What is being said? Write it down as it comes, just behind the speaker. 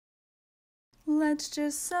let's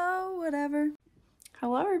just sew whatever.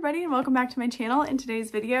 Hello everybody and welcome back to my channel. In today's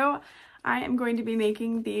video, I am going to be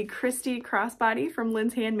making the Christy Crossbody from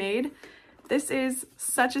Linds Handmade. This is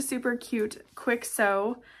such a super cute, quick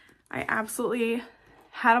sew. I absolutely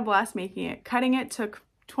had a blast making it. Cutting it took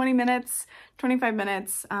 20 minutes, 25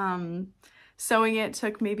 minutes. Sewing it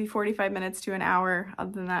took maybe 45 minutes to an hour.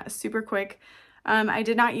 Other than that, super quick. I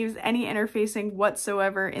did not use any interfacing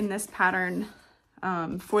whatsoever in this pattern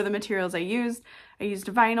for the materials I used. I used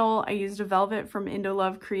vinyl, I used a velvet from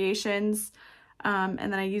IndoLove Creations, and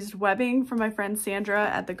then I used webbing from my friend Sandra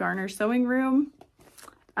at the Garner sewing room.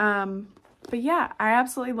 But yeah, I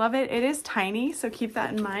absolutely love it. It is tiny, so keep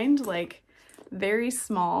that in mind, like very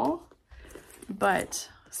small, but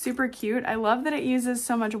super cute. I love that it uses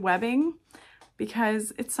so much webbing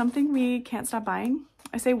because it's something we can't stop buying.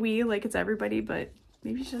 I say we like it's everybody, but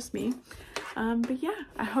maybe it's just me. But yeah,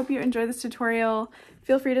 I hope you enjoy this tutorial.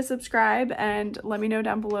 Feel free to subscribe and let me know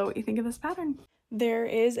down below what you think of this pattern. There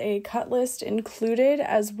is a cut list included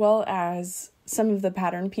as well as some of the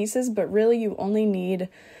pattern pieces, but really you only need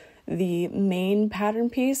the main pattern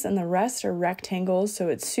piece and the rest are rectangles, so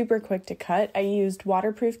it's super quick to cut. I used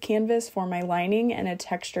waterproof canvas for my lining and a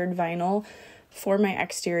textured vinyl for my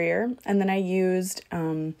exterior, and then I used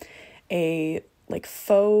a like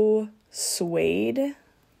faux suede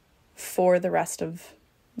for the rest of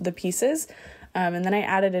the pieces, and then I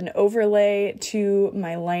added an overlay to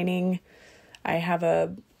my lining. I have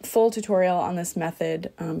a full tutorial on this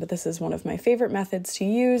method, but this is one of my favorite methods to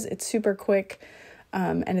use. It's super quick,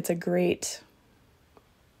 and it's a great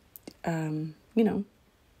you know,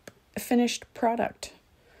 finished product,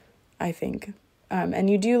 I think. And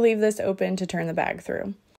you do leave this open to turn the bag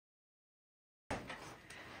through.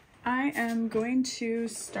 I am going to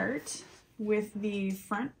start with the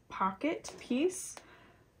front pocket piece,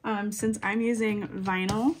 since I'm using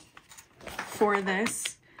vinyl for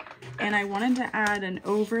this, and I wanted to add an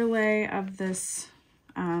overlay of this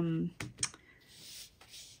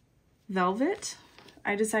velvet.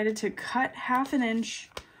 I decided to cut 1/2 inch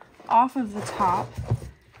off of the top,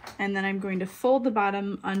 and then I'm going to fold the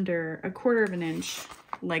bottom under 1/4 inch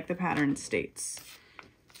like the pattern states.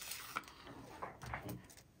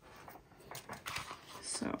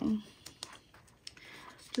 So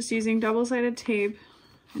just using double-sided tape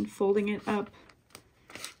and folding it up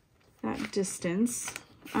that distance.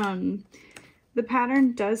 The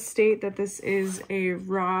pattern does state that this is a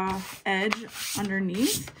raw edge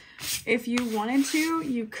underneath. If you wanted to,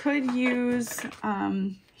 you could use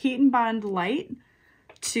Heat and Bond Light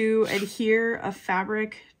to adhere a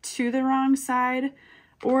fabric to the wrong side,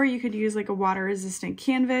 or you could use like a water resistant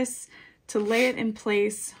canvas to lay it in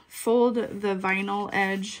place, fold the vinyl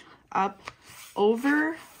edge up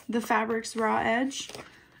over the fabric's raw edge,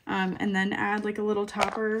 and then add like a little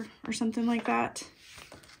topper or something like that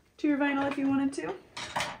to your vinyl if you wanted to.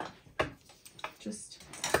 Just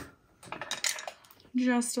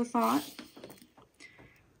a thought.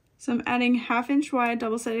 So I'm adding 1/2 inch wide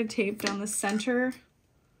double-sided tape down the center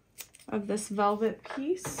of this velvet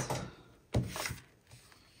piece.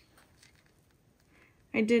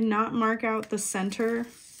 I did not mark out the center,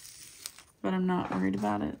 but I'm not worried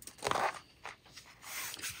about it.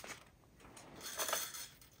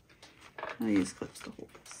 I'll use clips to hold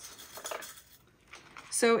this.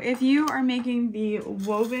 So if you are making the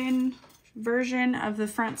woven version of the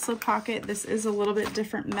front slip pocket, this is a little bit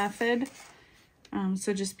different method.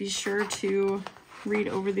 So just be sure to read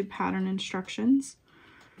over the pattern instructions.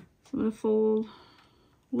 So I'm going to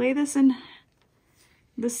lay this in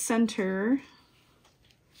the center,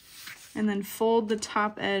 and then fold the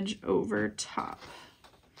top edge over top.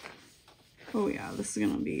 Oh yeah, this is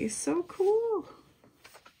gonna be so cool.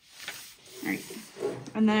 All right,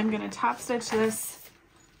 and then I'm gonna top stitch this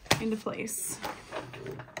into place.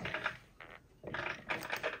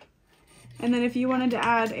 And then if you wanted to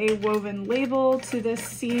add a woven label to this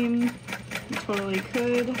seam, you totally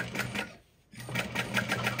could.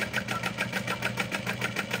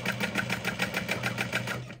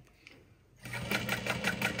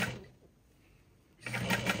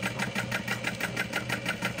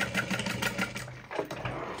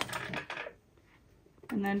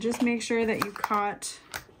 And then just make sure that you caught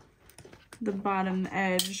the bottom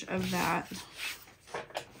edge of that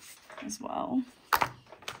as well.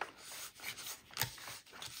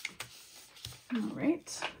 All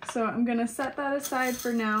right, so I'm gonna set that aside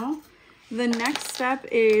for now. The next step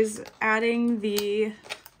is adding the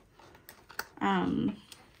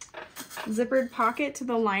zippered pocket to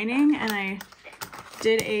the lining, and I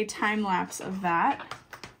did a time lapse of that.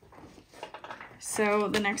 So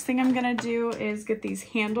the next thing I'm gonna do is get these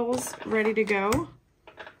handles ready to go.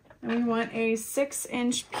 I We want a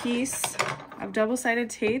 6-inch piece of double-sided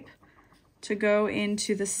tape to go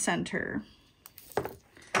into the center.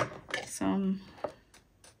 So I'm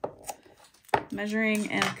measuring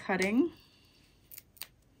and cutting.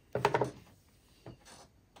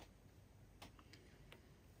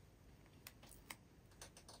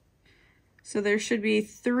 So there should be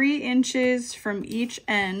 3 inches from each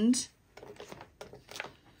end.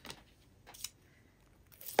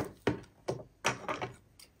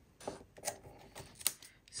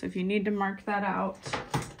 So if you need to mark that out,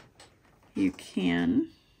 you can.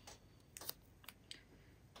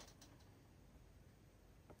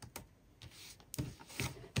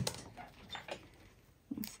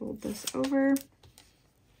 I'll fold this over.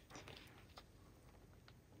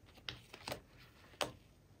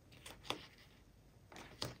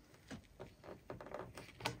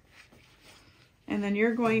 And then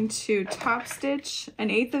you're going to top stitch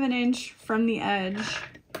 1/8 of an inch from the edge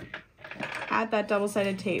at that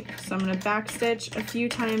double-sided tape. So I'm going to back stitch a few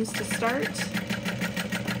times to start,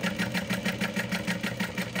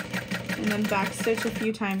 and then back stitch a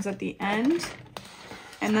few times at the end,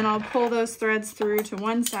 and then I'll pull those threads through to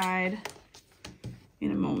one side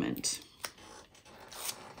in a moment.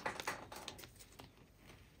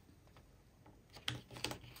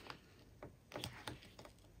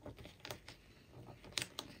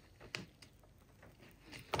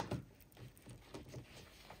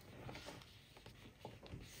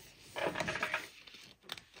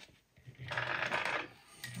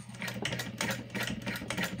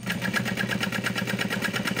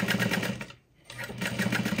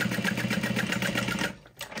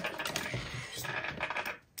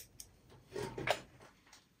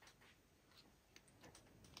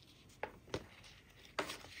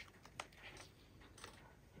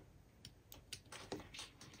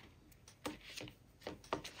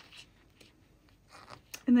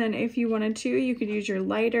 And then if you wanted to, you could use your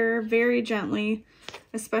lighter very gently,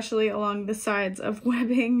 especially along the sides of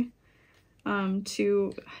webbing,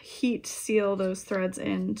 to heat seal those threads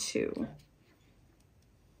in too.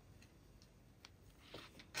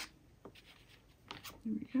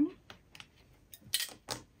 There we go.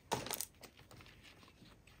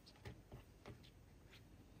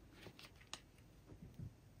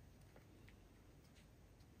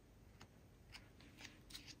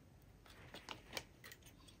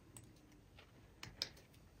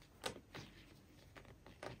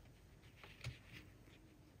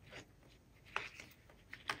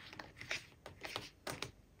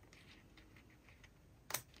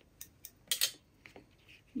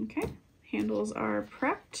 Okay, handles are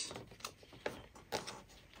prepped.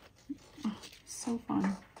 Oh, so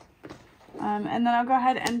fun. And then I'll go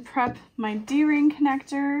ahead and prep my D-ring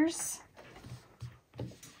connectors.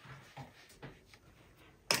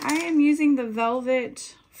 I am using the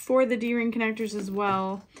velvet for the D-ring connectors as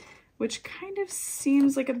well, which kind of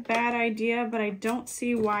seems like a bad idea, but I don't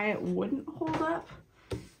see why it wouldn't hold up.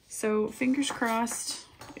 So fingers crossed,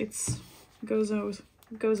 it goes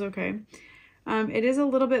okay. It is a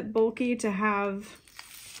little bit bulky to have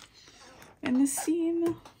in the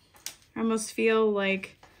seam. I almost feel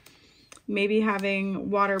like maybe having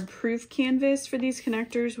waterproof canvas for these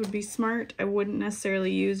connectors would be smart. I wouldn't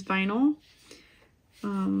necessarily use vinyl,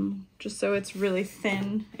 just so it's really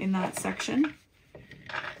thin in that section.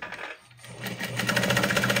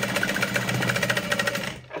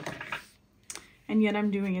 And yet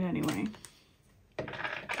I'm doing it anyway.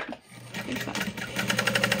 There's that.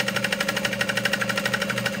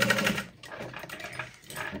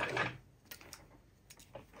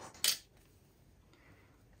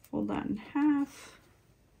 Fold that in half,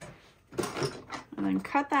 and then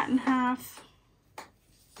cut that in half.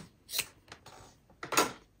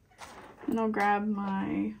 And I'll grab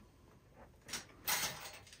my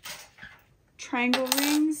triangle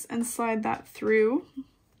rings and slide that through.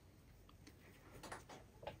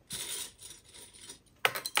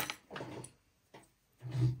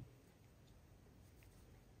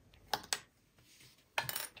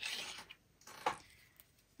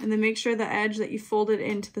 And then make sure the edge that you folded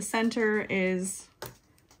into the center is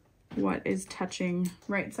what is touching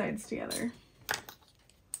right sides together.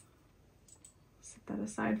 Set that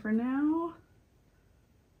aside for now.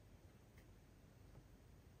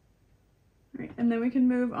 All right, and then we can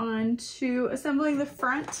move on to assembling the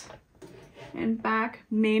front and back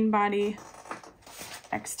main body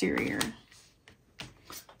exterior.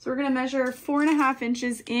 So we're gonna measure 4.5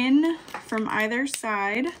 inches in from either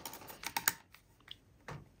side.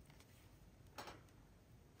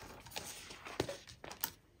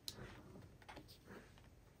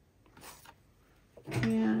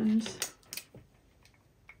 And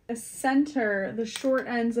center the short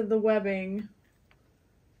ends of the webbing.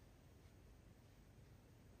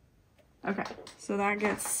 Okay, so that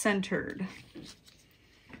gets centered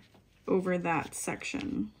over that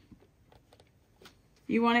section.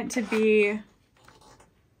 You want it to be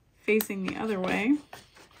facing the other way.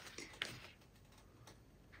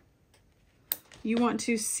 You want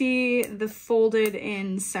to see the folded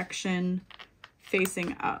in section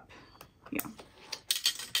facing up. Yeah.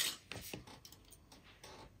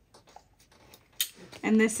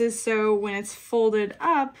 And this is so when it's folded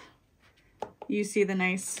up, you see the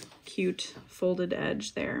nice, cute folded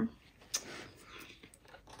edge there.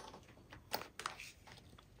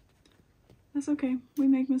 That's okay. We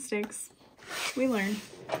make mistakes. We learn.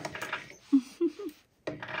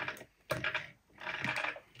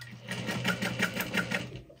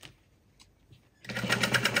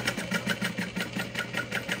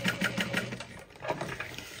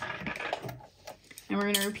 And we're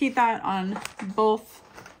going to repeat that on both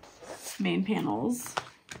main panels.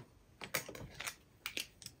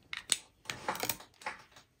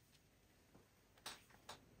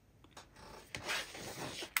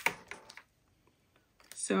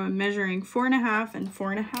 So I'm measuring 4.5 and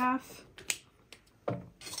 4.5.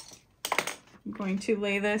 I'm going to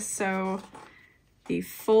lay this so the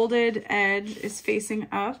folded edge is facing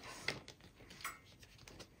up.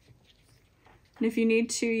 And if you need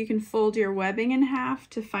to, you can fold your webbing in half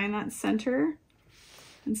to find that center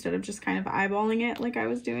instead of just kind of eyeballing it like I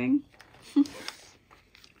was doing.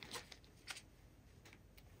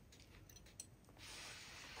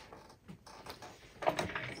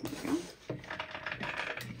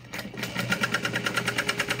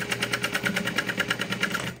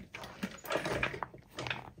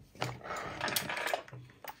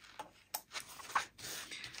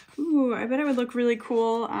 Ooh, I bet it would look really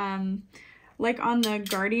cool. Like on the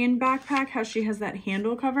Guardian backpack, how she has that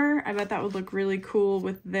handle cover. I bet that would look really cool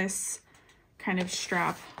with this kind of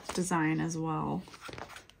strap design as well.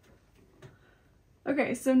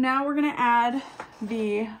 Okay, so now we're gonna add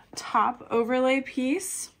the top overlay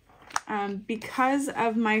piece. Because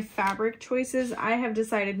of my fabric choices, I have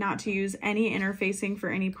decided not to use any interfacing for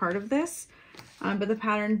any part of this, but the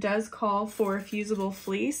pattern does call for fusible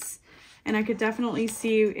fleece. And I could definitely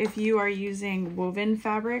see if you are using woven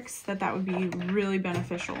fabrics that would be really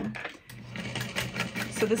beneficial.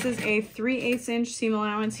 So this is a 3/8 inch seam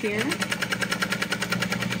allowance here.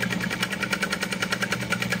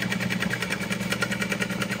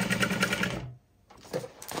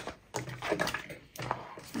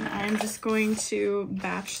 And I'm just going to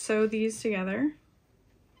batch sew these together.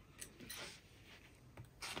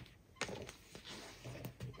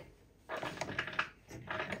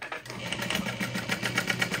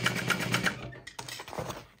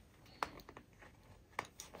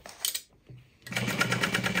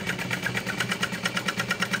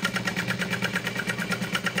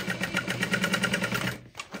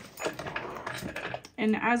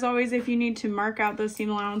 And as always, if you need to mark out those seam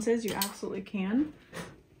allowances, you absolutely can.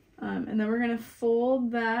 And then we're gonna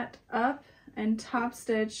fold that up and top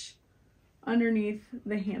stitch underneath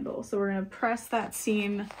the handle. So we're gonna press that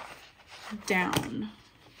seam down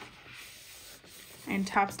and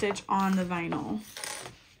top stitch on the vinyl.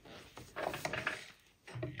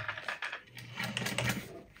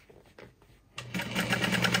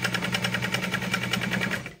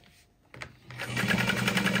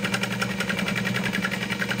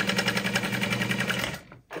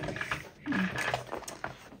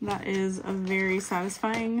 That is a very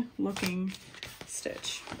satisfying looking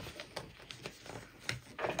stitch.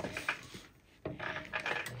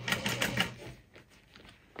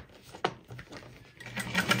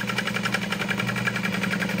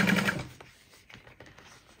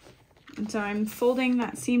 And so I'm folding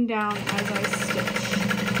that seam down as I stitch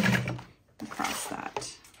across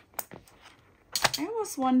that. I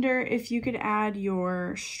almost wonder if you could add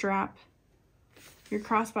your strap, your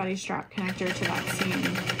crossbody strap connector to that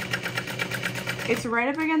seam. It's right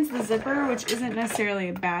up against the zipper, which isn't necessarily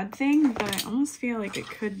a bad thing, but I almost feel like it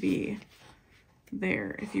could be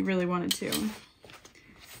there if you really wanted to.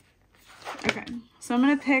 Okay, so I'm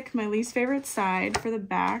gonna pick my least favorite side for the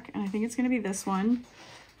back, and I think it's gonna be this one.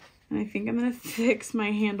 And I think I'm gonna fix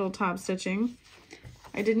my handle top stitching.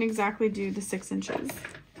 I didn't exactly do the 6 inches.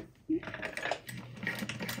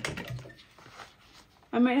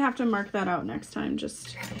 I might have to mark that out next time just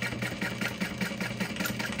to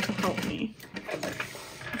help me.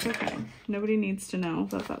 It's okay. Nobody needs to know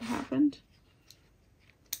that that happened.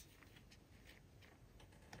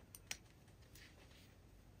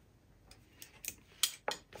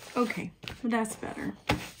 Okay, that's better.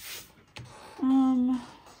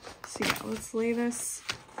 So yeah, let's lay this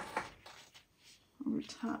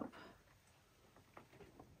the top.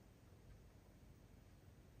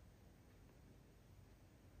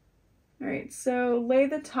 All right, so lay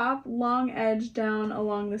the top long edge down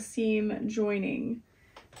along the seam joining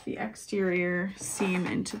the exterior seam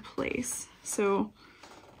into place. So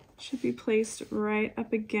it should be placed right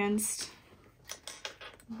up against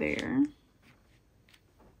there.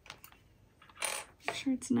 Make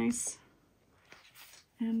sure it's nice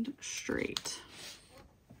and straight.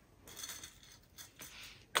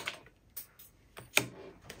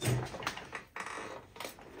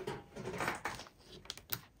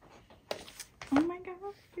 Oh my god,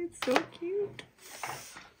 it's so cute.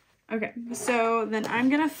 Okay, so then I'm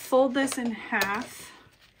gonna fold this in half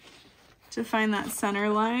to find that center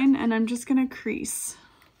line, and I'm just gonna crease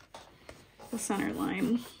the center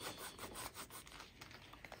line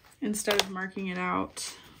instead of marking it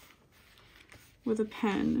out with a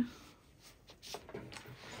pen.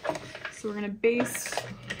 So we're gonna baste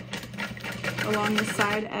along the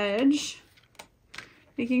side edge,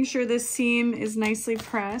 making sure this seam is nicely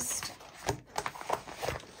pressed.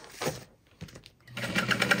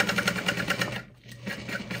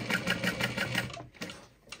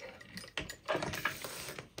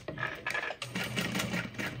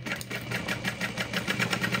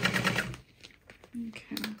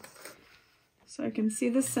 So I can see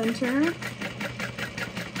the center.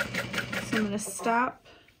 So I'm going to stop.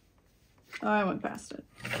 Oh, I went past it.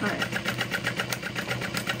 All right.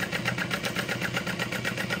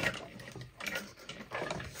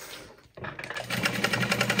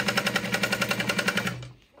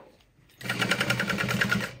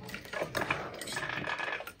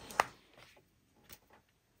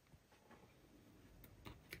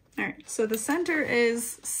 All right, so the center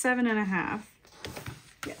is 7.5.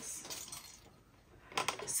 Yes.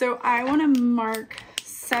 So I want to mark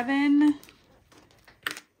 7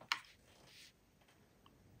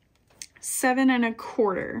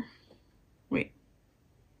 1/4. Wait,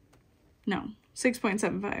 no,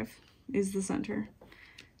 6.75 is the center.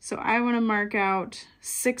 So I want to mark out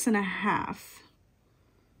 6.5.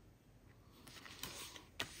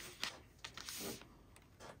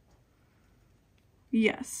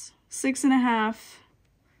 Yes, 6.5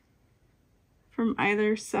 from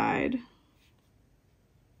either side.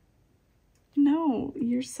 No,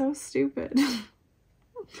 you're so stupid.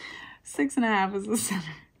 6.5 is the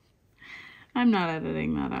center. I'm not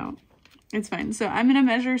editing that out. It's fine. So I'm gonna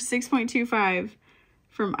measure 6.25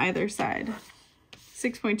 from either side.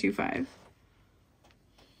 6.25.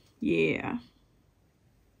 Yeah.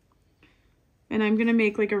 And I'm gonna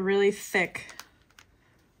make like a really thick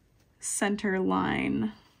center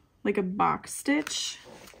line, like a box stitch.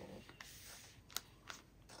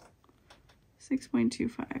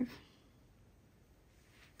 6.25.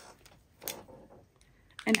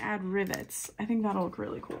 And add rivets. I think that'll look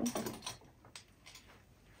really cool.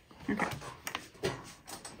 Okay.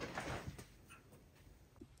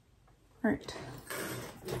 All right.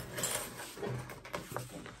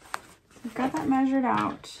 I've got that measured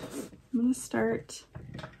out. I'm gonna start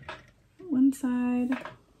one side.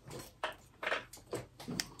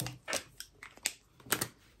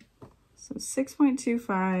 So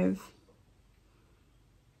 6.25.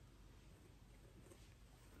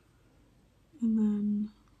 And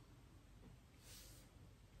then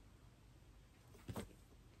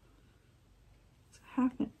it's a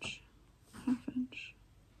 1/2 inch, 1/2 inch.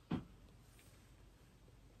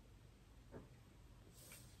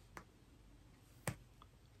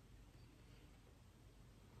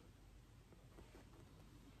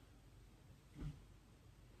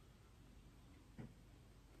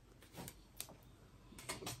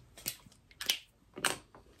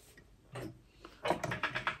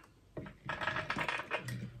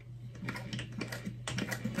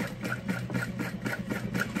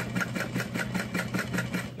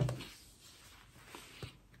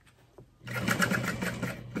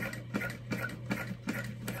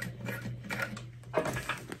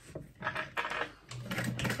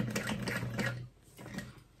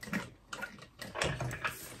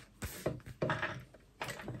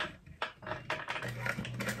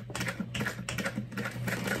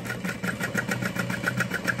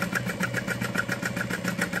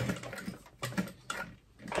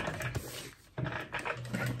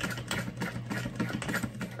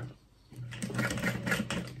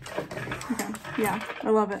 Yeah, I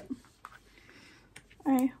love it. I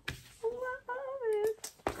love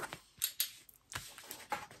it.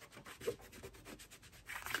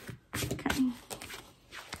 Okay.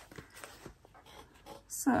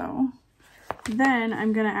 So then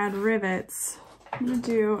I'm gonna add rivets. I'm gonna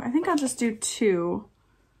do, I think I'll just do 2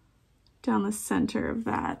 down the center of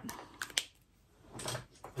that.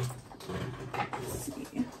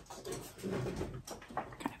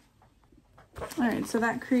 All right, so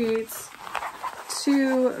that creates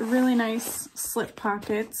two really nice slip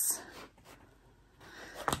pockets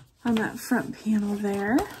on that front panel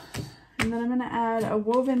there. And then I'm gonna add a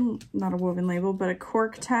woven, not a woven label, but a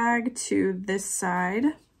cork tag to this side.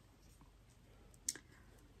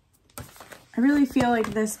 I really feel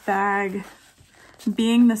like this bag,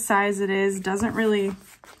 being the size it is, doesn't really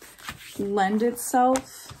lend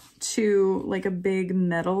itself to like a big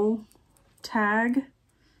metal tag,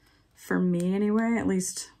 for me anyway, at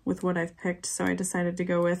least with what I've picked. So I decided to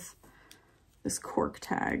go with this cork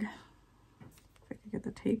tag. If I could get the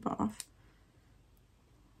tape off.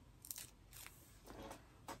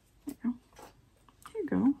 There you go. There you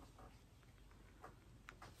go.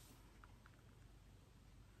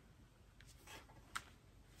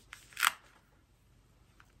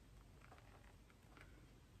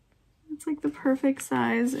 It's like the perfect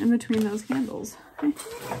size in between those handles.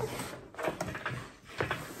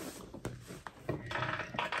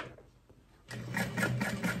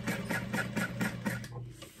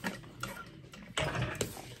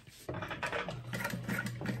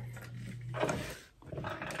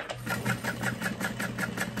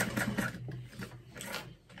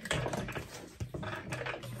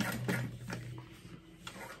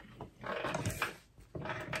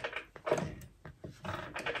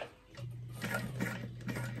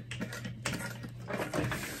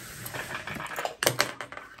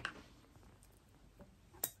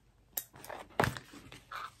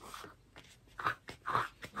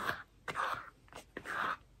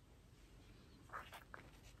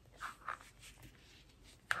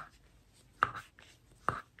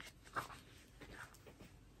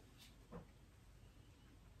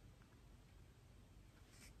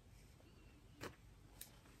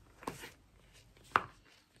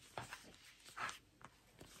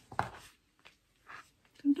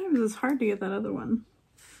 Sometimes it's hard to get that other one.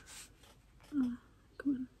 Come on.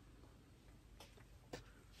 Come on.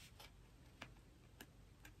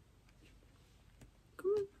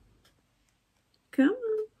 Come on.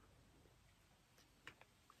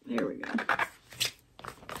 There we go.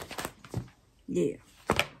 Yeah.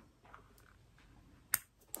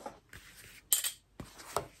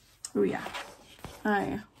 Oh yeah.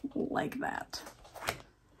 I like that.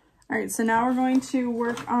 All right, so now we're going to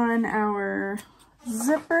work on our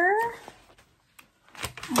zipper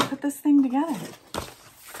and put this thing together.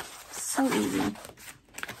 So easy.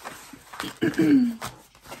 There's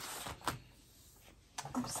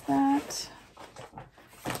that.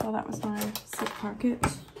 Oh, that was my zip pocket.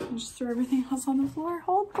 I'll just throw everything else on the floor.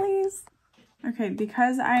 Hold, please. Okay,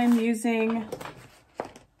 because I am using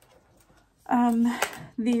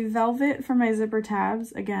the velvet for my zipper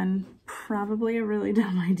tabs, again, probably a really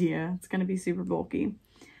dumb idea. It's gonna be super bulky.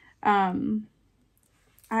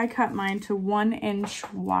 I cut mine to 1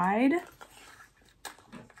 inch wide,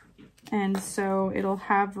 and so it'll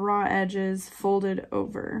have raw edges folded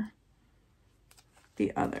over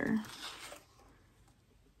the other.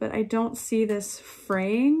 But I don't see this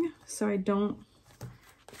fraying, so I don't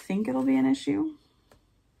think it'll be an issue.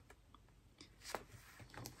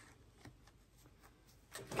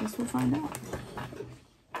 Guess we'll find out.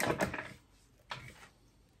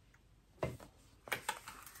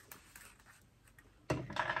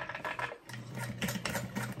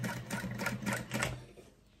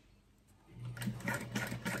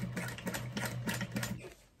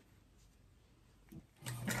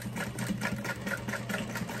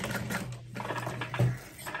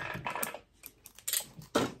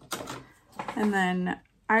 And then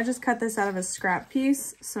I just cut this out of a scrap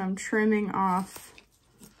piece, so I'm trimming off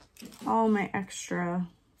all my extra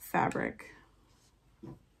fabric.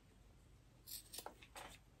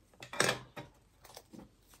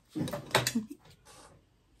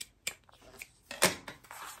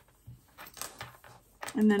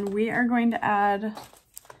 And then we are going to add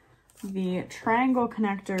the triangle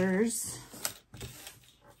connectors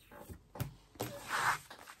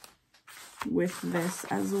with this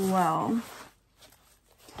as well.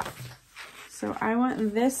 So I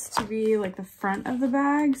want this to be like the front of the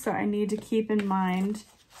bag, so I need to keep in mind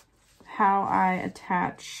how I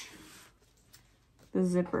attach the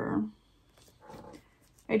zipper.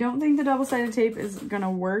 I don't think the double-sided tape is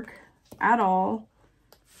gonna work at all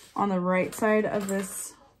on the right side of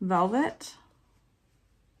this velvet.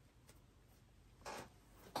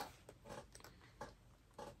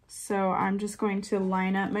 So I'm just going to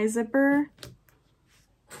line up my zipper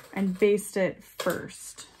and baste it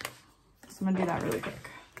first. So I'm gonna do that really quick.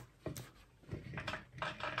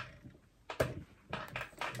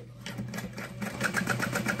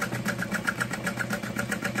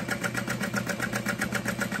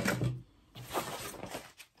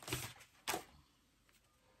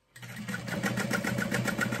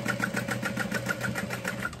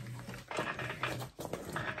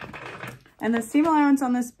 And the seam allowance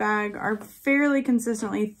on this bag are fairly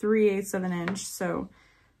consistently 3/8 of an inch, so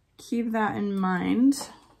keep that in mind.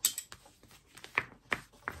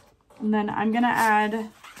 And then I'm gonna add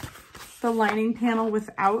the lining panel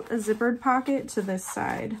without a zippered pocket to this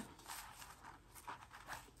side.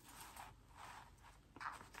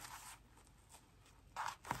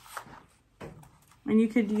 And you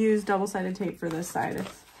could use double-sided tape for this side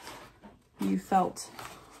if you felt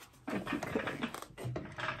like you could.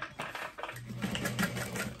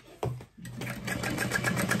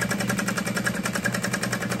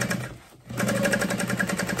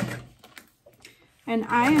 And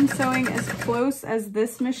I am sewing as close as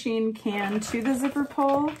this machine can to the zipper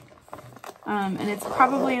pull. And it's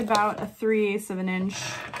probably about a 3/8 of an inch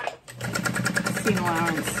seam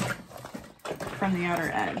allowance from the outer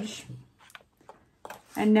edge.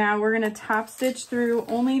 And now we're gonna top stitch through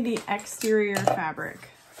only the exterior fabric.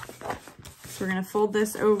 So we're gonna fold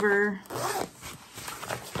this over,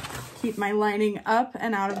 keep my lining up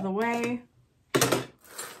and out of the way.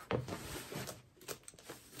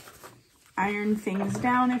 Iron things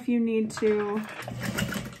down if you need to.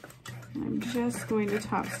 I'm just going to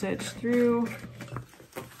top stitch through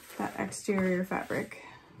that exterior fabric.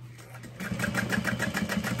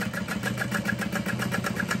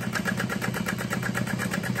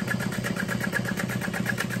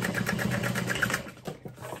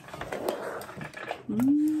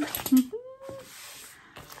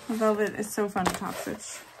 Velvet is so fun to top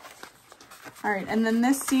stitch. All right, and then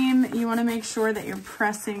this seam, you want to make sure that you're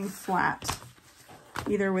pressing flat,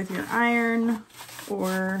 either with your iron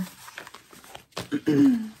or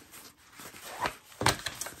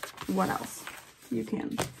what else you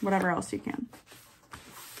can, whatever else you can.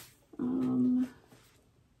 And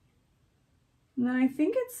then I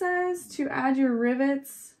think it says to add your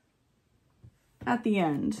rivets at the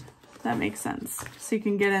end. That makes sense. So you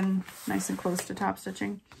can get in nice and close to top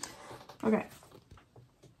stitching. Okay.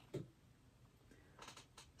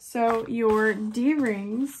 So your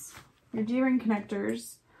D-rings, your D-ring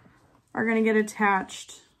connectors are going to get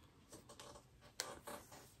attached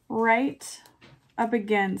right up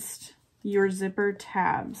against your zipper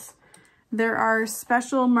tabs. There are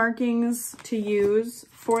special markings to use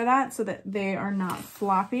for that so that they are not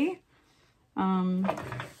floppy.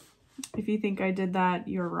 If you think I did that,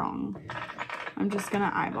 you're wrong. I'm just going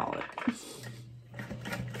to eyeball it.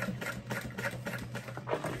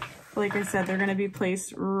 Like I said, they're going to be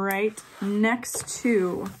placed right next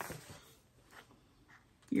to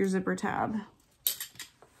your zipper tab.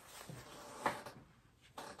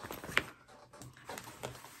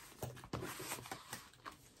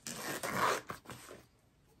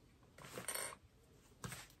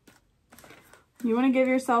 You want to give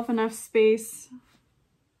yourself enough space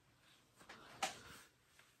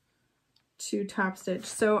to top stitch.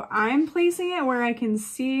 So I'm placing it where I can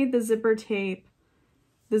see the zipper tape,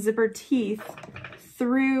 the zipper teeth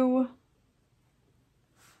through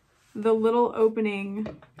the little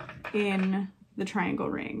opening in the triangle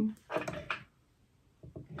ring.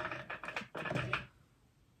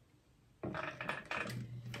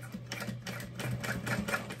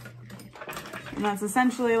 And that's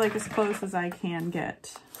essentially like as close as I can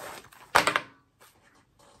get.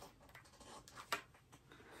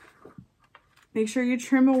 Make sure you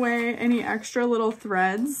trim away any extra little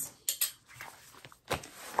threads.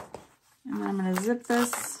 And then I'm going to zip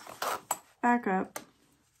this back up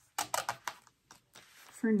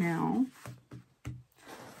for now.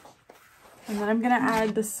 And then I'm going to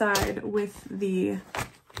add the side with the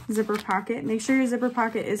zipper pocket. Make sure your zipper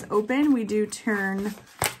pocket is open. We do turn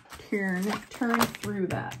through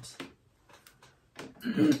that.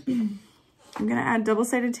 I'm going to add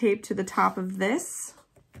double-sided tape to the top of this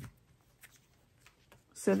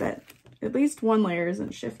so that at least one layer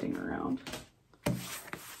isn't shifting around.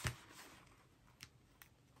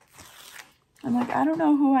 I'm like, I don't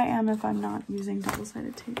know who I am if I'm not using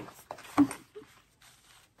double-sided tape.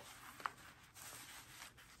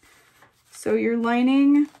 So your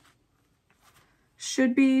lining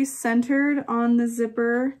should be centered on the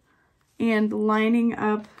zipper and lining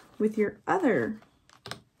up with your other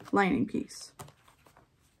lining piece.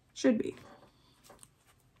 Should be.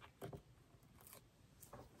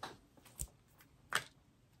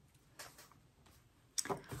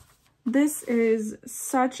 This is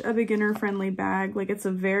such a beginner-friendly bag. Like, it's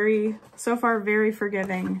a very, so far, very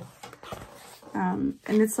forgiving. And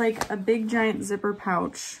it's like a big giant zipper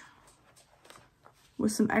pouch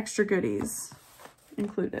with some extra goodies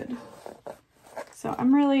included. So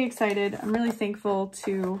I'm really excited. I'm really thankful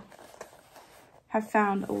to have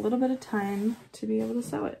found a little bit of time to be able to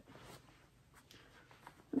sew it.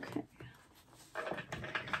 Okay.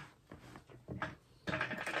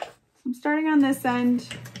 I'm starting on this end.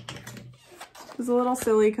 It was a little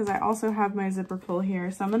silly because I also have my zipper pull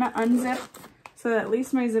here. So I'm gonna unzip so that at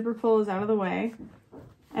least my zipper pull is out of the way.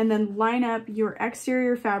 And then line up your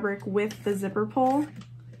exterior fabric with the zipper pull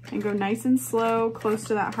and go nice and slow, close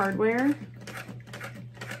to that hardware.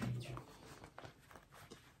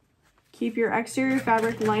 Keep your exterior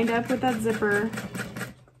fabric lined up with that zipper.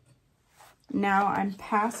 Now I'm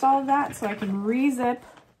past all of that, so I can re-zip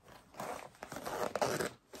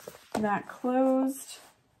that closed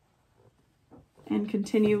and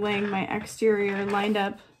continue laying my exterior lined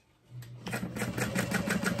up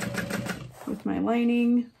with my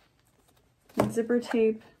lining and zipper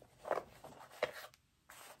tape.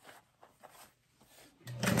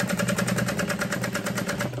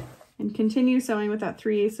 And continue sewing with that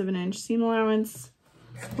 3/8 of an inch seam allowance.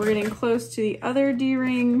 We're getting close to the other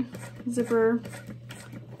D-ring zipper.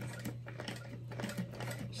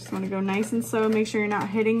 Just want to go nice and slow. Make sure you're not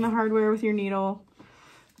hitting the hardware with your needle.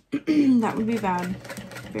 That would be bad.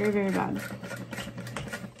 Very, very bad.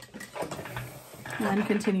 And then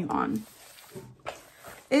continue on.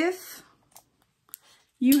 If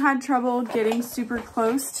you had trouble getting super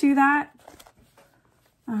close to that,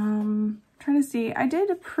 trying to see, I did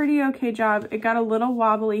a pretty okay job. It got a little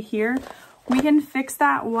wobbly here. We can fix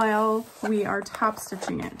that while we are top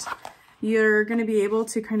stitching it. You're going to be able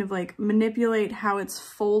to kind of like manipulate how it's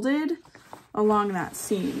folded along that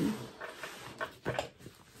seam.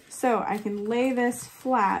 So I can lay this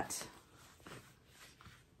flat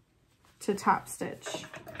to top stitch.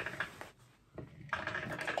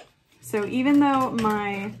 So even though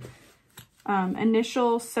my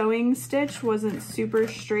initial sewing stitch wasn't super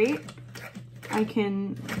straight, I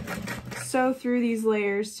can sew through these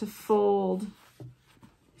layers to fold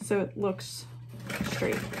so it looks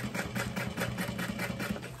straight.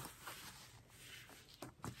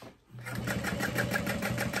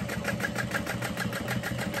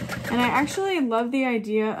 And I actually love the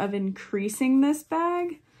idea of increasing this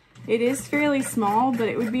bag. It is fairly small, but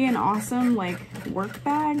it would be an awesome like work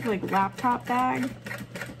bag, like laptop bag,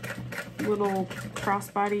 little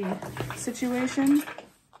crossbody situation.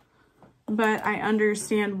 But I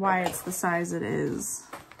understand why it's the size it is.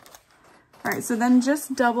 All right, so then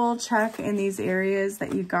just double check in these areas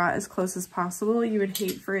that you got as close as possible. You would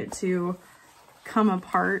hate for it to come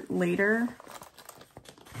apart later.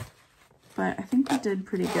 But I think we did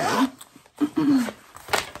pretty good.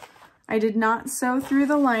 I did not sew through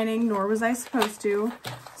the lining, nor was I supposed to.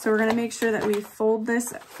 So we're gonna make sure that we fold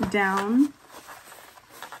this down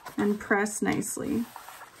and press nicely.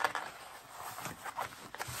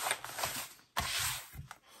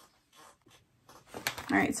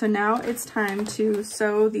 All right, so now it's time to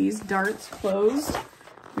sew these darts closed.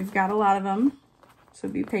 We've got a lot of them, so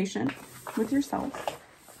be patient with yourself.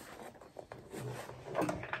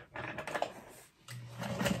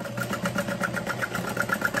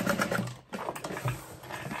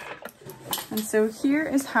 And so here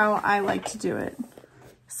is how I like to do it.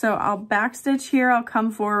 So I'll backstitch here, I'll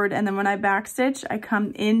come forward, and then when I backstitch, I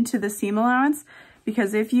come into the seam allowance,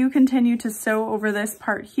 because if you continue to sew over this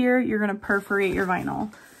part here, you're gonna perforate your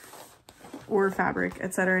vinyl or fabric,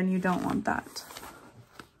 etc., and you don't want that.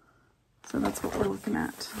 So that's what we're looking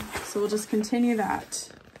at. So we'll just continue that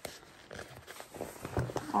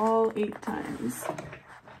all 8 times.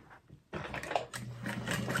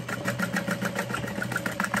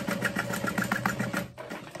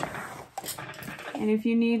 And if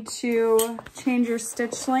you need to change your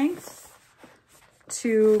stitch length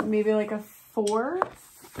to maybe like a 4,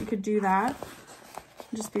 you could do that.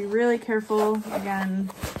 Just be really careful,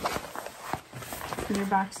 again, when you're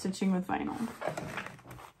back stitching with vinyl.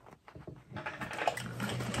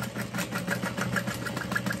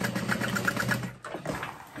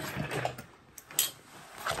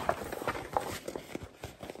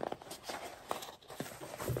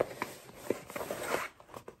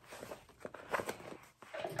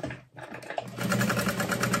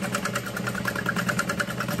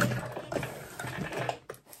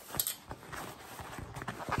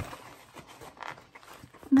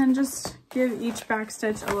 And then just give each back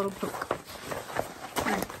stitch a little poke. All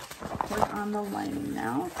right, work on the lining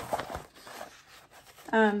now.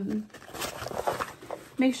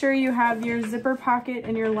 Make sure you have your zipper pocket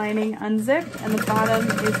and your lining unzipped and the bottom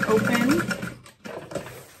is open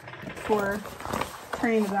for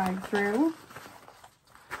turning the bag through.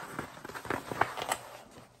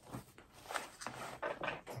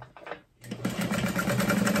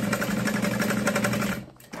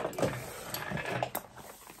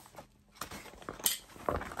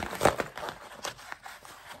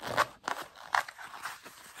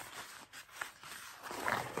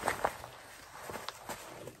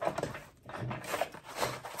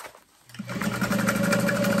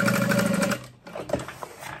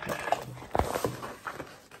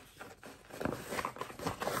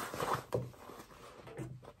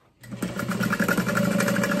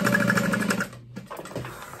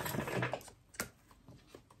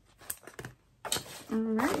 All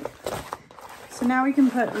right. So now we can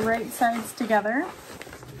put right sides together.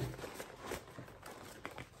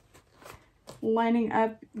 Lining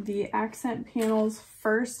up the accent panels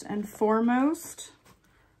first and foremost.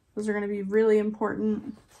 Those are going to be really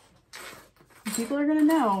important. People are going to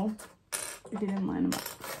know if you didn't line them up.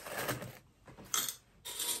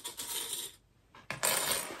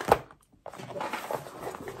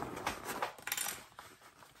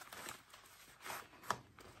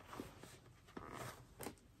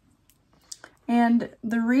 And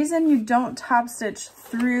the reason you don't top stitch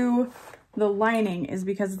through the lining is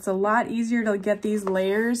because it's a lot easier to get these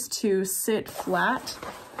layers to sit flat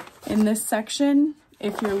in this section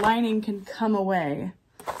if your lining can come away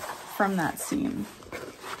from that seam.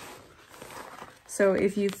 So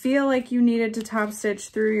if you feel like you needed to top stitch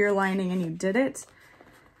through your lining and you did it,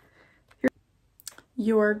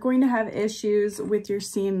 you're going to have issues with your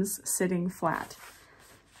seams sitting flat.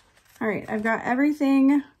 All right, I've got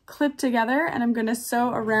everything clipped together and I'm going to sew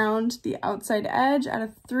around the outside edge at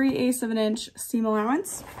a 3/8 of an inch seam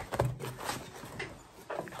allowance.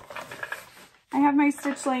 I have my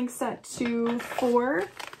stitch length set to 4.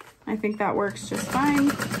 I think that works just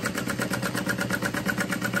fine.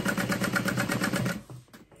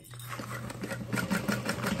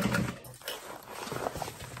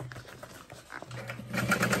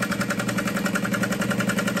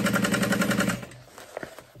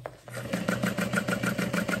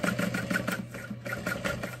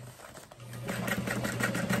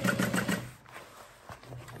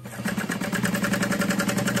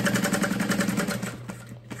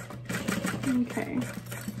 Okay,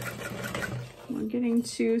 we're getting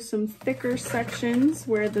to some thicker sections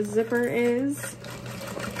where the zipper is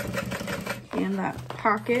and that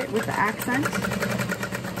pocket with the accent.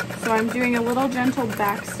 So I'm doing a little gentle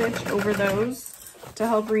back stitch over those to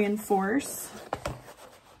help reinforce.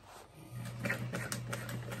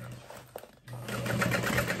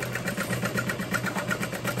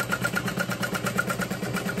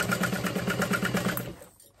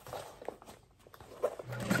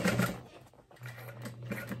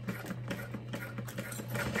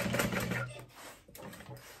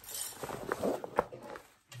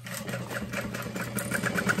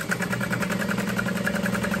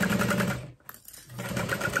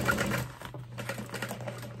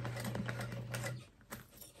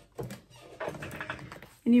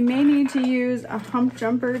 And you may need to use a hump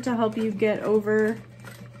jumper to help you get over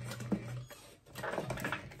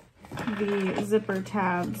the zipper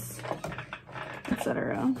tabs,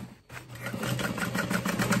 etc.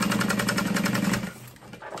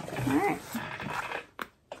 All right.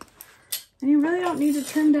 And you really don't need to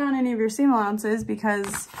trim down any of your seam allowances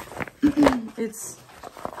because it's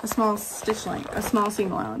a small stitch length, a small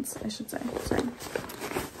seam allowance, I should say. Sorry.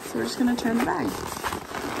 So we're just gonna turn the bag.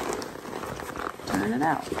 Turn it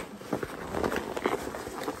out.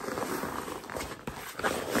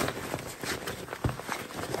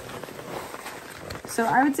 So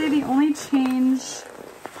I would say the only change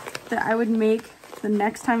that I would make the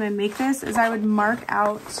next time I make this is I would mark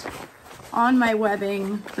out on my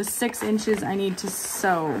webbing the 6 inches I need to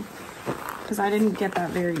sew because I didn't get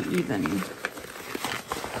that very even.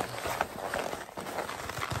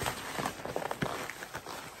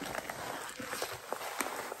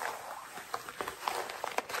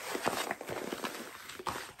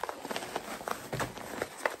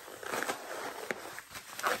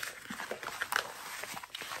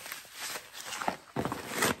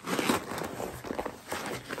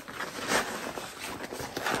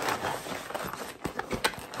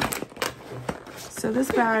 So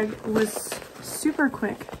this bag was super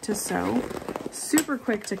quick to sew, super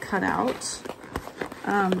quick to cut out.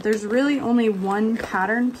 There's really only one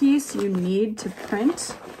pattern piece you need to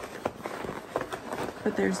print,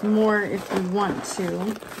 but there's more if you want to.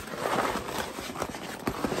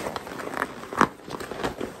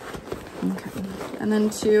 Okay, and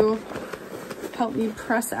then to help me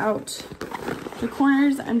press out the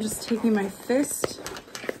corners, I'm just taking my fist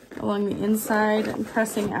along the inside and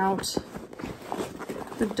pressing out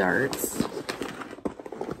the darts.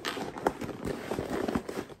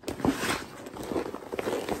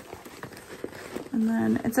 And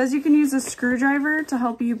then it says you can use a screwdriver to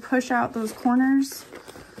help you push out those corners.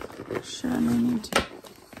 Should I may need to.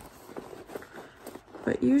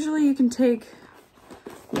 But usually you can take,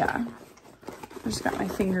 yeah, I just got my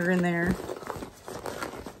finger in there.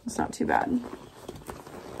 It's not too bad.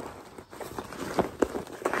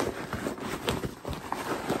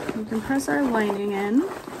 We can press our lining in.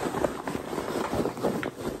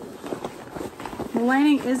 The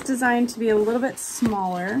lining is designed to be a little bit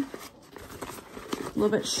smaller, a little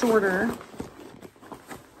bit shorter,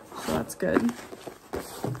 so that's good.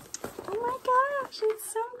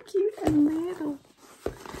 a little.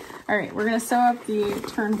 All right, we're gonna sew up the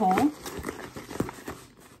turn hole.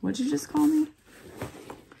 What'd you just call me?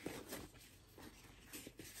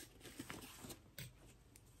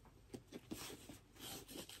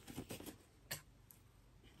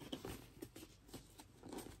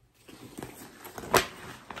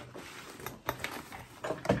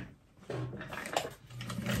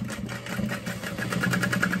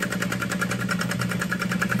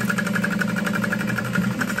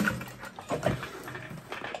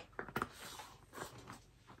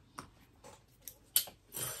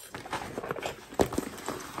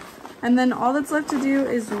 And then all that's left to do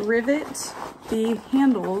is rivet the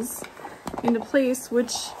handles into place,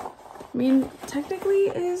 which, I mean, technically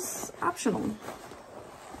is optional.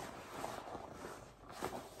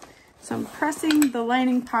 So I'm pressing the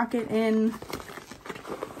lining pocket in,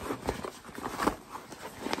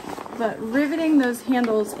 but riveting those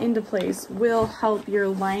handles into place will help your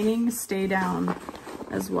lining stay down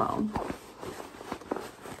as well.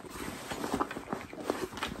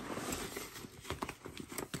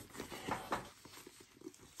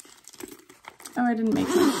 Oh, I didn't make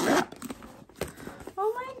my strap.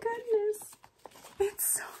 Oh my goodness.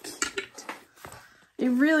 It's so cute. It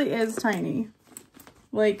really is tiny.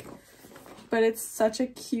 Like, but it's such a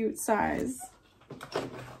cute size.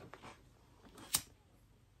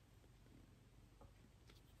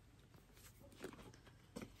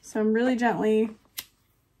 So I'm really gently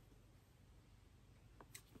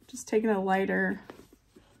just taking a lighter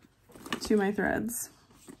to my threads.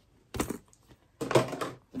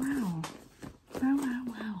 Wow. Wow, wow,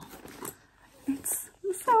 wow. It's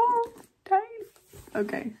so tiny.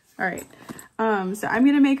 Okay, all right. So I'm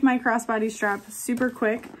gonna make my crossbody strap super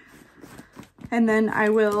quick, and then I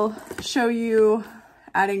will show you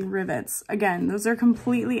adding rivets. Again, those are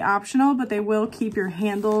completely optional, but they will keep your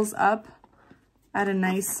handles up at a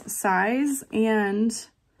nice size, and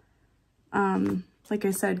like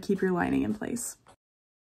I said, keep your lining in place.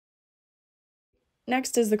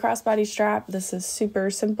 Next is the crossbody strap. This is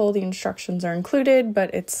super simple. The instructions are included,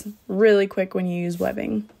 but it's really quick when you use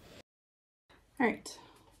webbing. All right,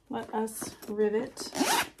 let us rivet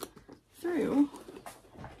through.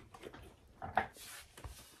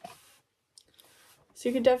 So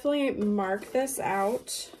you could definitely mark this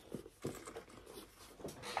out,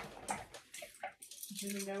 which I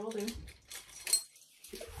think I will do.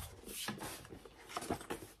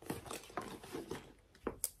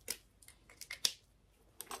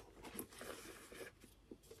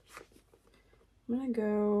 I'm gonna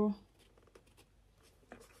go,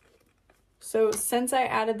 so since I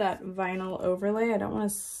added that vinyl overlay, I don't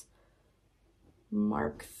want to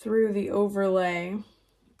mark through the overlay. I'm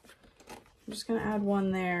just gonna add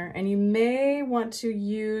one there, and you may want to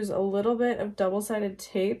use a little bit of double-sided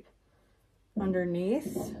tape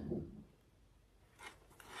underneath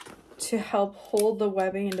to help hold the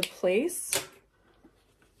webbing into place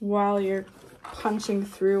while you're punching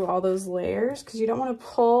through all those layers, because you don't want to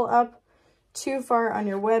pull up too far on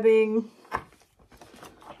your webbing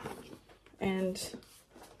and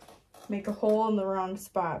make a hole in the wrong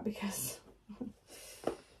spot, because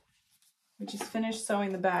we just finished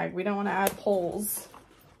sewing the bag. We don't want to add holes.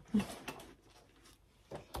 And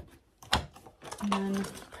then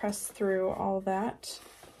press through all that.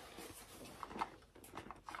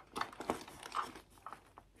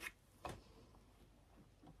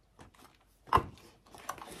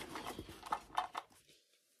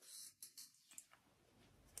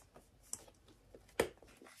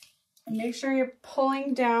 Make sure you're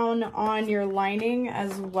pulling down on your lining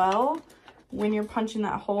as well when you're punching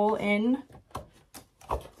that hole in.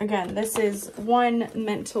 Again, this is one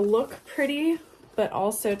meant to look pretty, but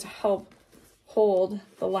also to help hold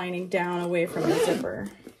the lining down away from the zipper.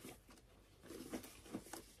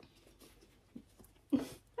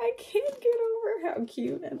 I can't get over how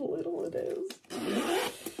cute and little it is.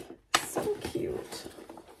 So cute.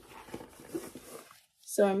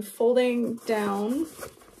 So I'm folding down,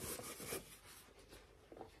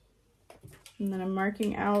 and then I'm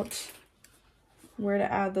marking out where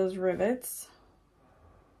to add those rivets.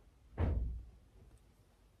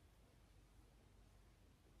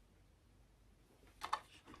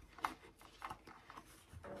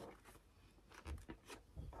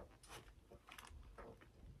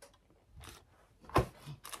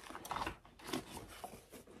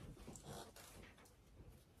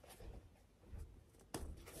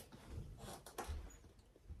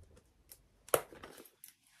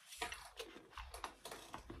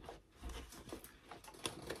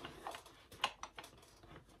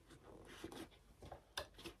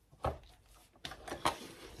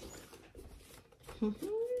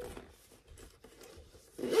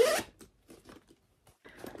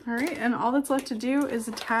 All right, and all that's left to do is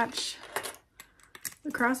attach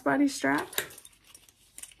the crossbody strap.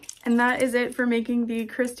 And that is it for making the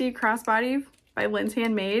Christy Crossbody by Linds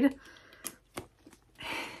Handmade.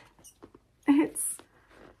 It's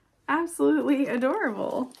absolutely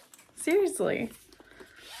adorable. Seriously.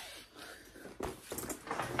 Let's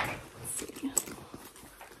see.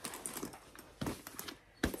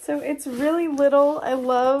 So it's really little. I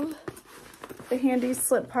love the handy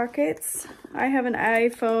slip pockets. I have an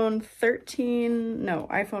iPhone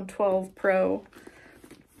 12 Pro,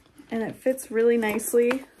 and it fits really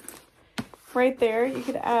nicely. Right there, you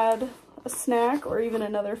could add a snack or even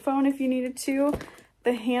another phone if you needed to.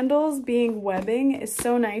 The handles being webbing is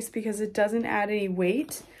so nice because it doesn't add any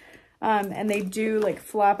weight, and they do like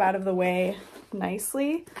flop out of the way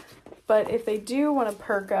nicely. But if they do want to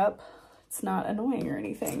perk up, it's not annoying or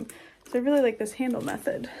anything. So I really like this handle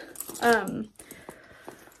method.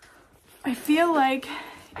 I feel like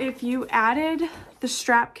if you added the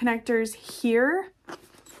strap connectors here,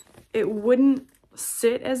 it wouldn't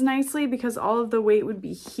sit as nicely because all of the weight would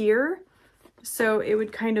be here. So it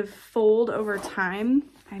would kind of fold over time.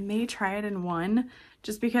 I may try it in one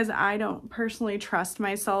just because I don't personally trust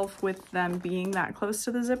myself with them being that close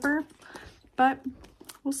to the zipper, but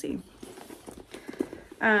we'll see.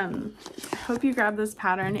 I hope you grab this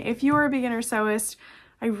pattern. If you are a beginner sewist,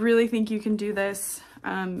 I really think you can do this.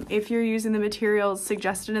 If you're using the materials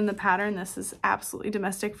suggested in the pattern, this is absolutely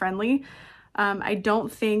domestic friendly. I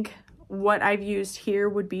don't think what I've used here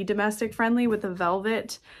would be domestic friendly with the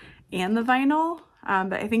velvet and the vinyl,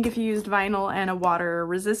 but I think if you used vinyl and a water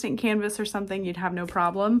resistant canvas or something, you'd have no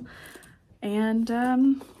problem. And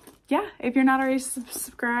yeah, if you're not already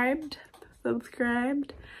subscribed,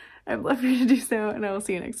 I'd love for you to do so, and I will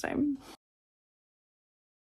see you next time.